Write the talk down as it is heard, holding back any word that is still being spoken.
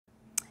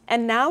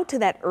And now to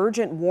that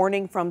urgent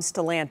warning from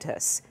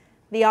Stellantis.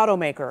 The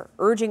automaker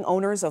urging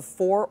owners of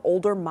 4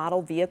 older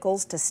model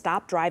vehicles to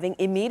stop driving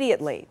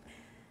immediately.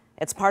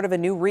 It's part of a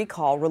new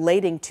recall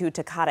relating to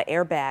Takata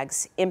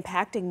airbags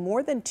impacting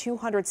more than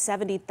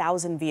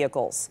 270,000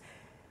 vehicles.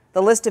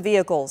 The list of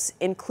vehicles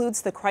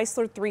includes the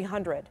Chrysler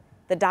 300,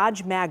 the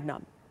Dodge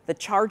Magnum, the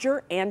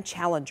Charger and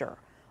Challenger,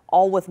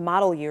 all with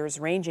model years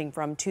ranging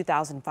from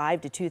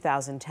 2005 to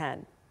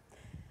 2010.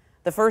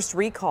 The first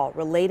recall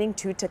relating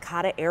to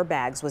Takata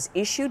airbags was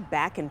issued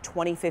back in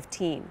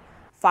 2015,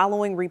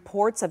 following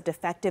reports of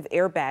defective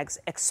airbags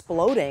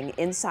exploding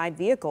inside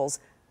vehicles,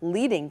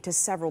 leading to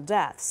several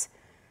deaths.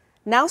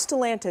 Now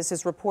Stellantis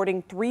is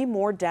reporting 3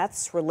 more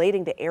deaths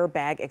relating to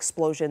airbag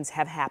explosions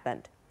have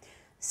happened.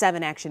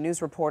 7 Action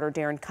News reporter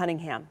Darren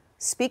Cunningham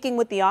speaking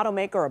with the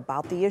automaker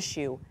about the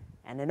issue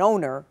and an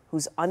owner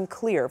who's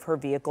unclear of her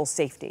vehicle's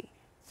safety.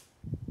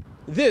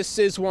 This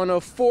is one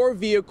of 4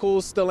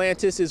 vehicles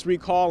Stellantis is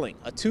recalling,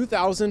 a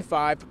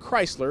 2005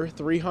 Chrysler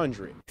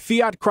 300.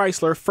 Fiat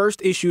Chrysler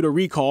first issued a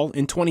recall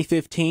in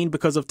 2015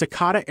 because of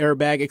Takata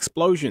airbag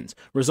explosions,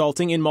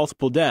 resulting in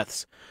multiple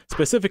deaths,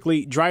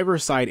 specifically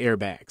driver's side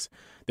airbags.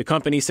 The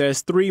company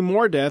says 3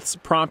 more deaths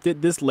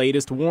prompted this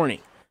latest warning.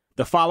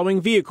 The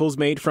following vehicles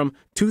made from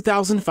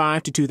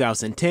 2005 to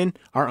 2010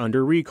 are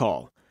under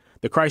recall: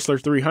 the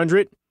Chrysler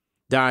 300,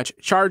 Dodge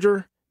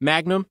Charger,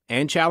 Magnum,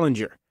 and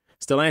Challenger.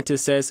 Stellantis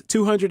says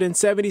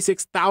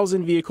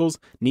 276,000 vehicles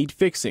need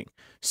fixing.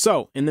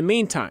 So, in the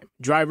meantime,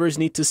 drivers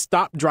need to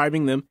stop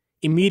driving them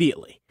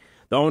immediately.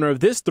 The owner of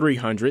this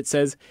 300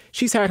 says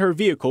she's had her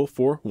vehicle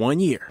for 1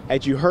 year.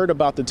 Had you heard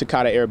about the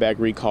Takata airbag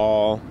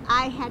recall?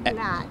 I had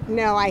not.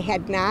 No, I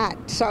had not.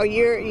 So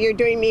you're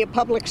doing me a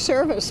public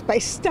service by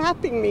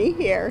stopping me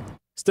here.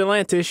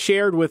 Stellantis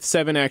shared with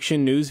 7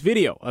 Action News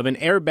video of an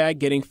airbag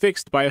getting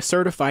fixed by a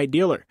certified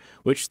dealer,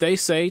 which they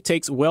say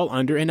takes well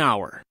under an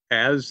hour.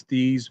 As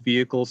these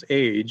vehicles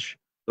age,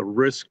 the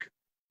risk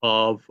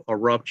of a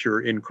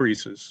rupture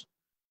increases.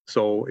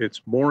 So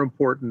it's more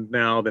important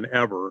now than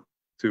ever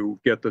to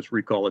get this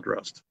recall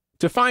addressed.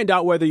 To find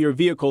out whether your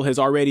vehicle has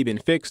already been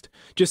fixed,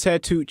 just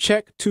head to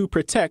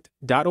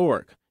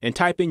check2protect.org and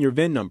type in your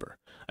VIN number.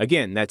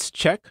 Again, that's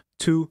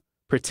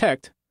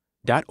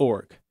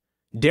check2protect.org.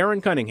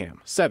 Darren Cunningham,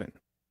 7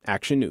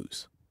 Action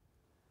News.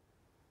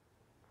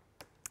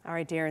 All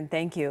right, Darren,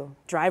 thank you.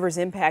 Drivers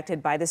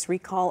impacted by this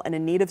recall and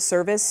in need of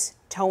service,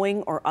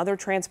 towing, or other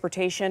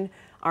transportation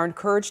are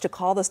encouraged to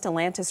call the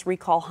Stellantis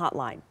recall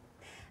hotline.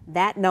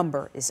 That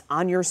number is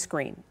on your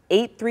screen,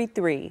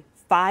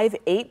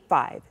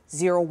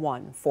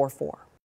 833-585-0144.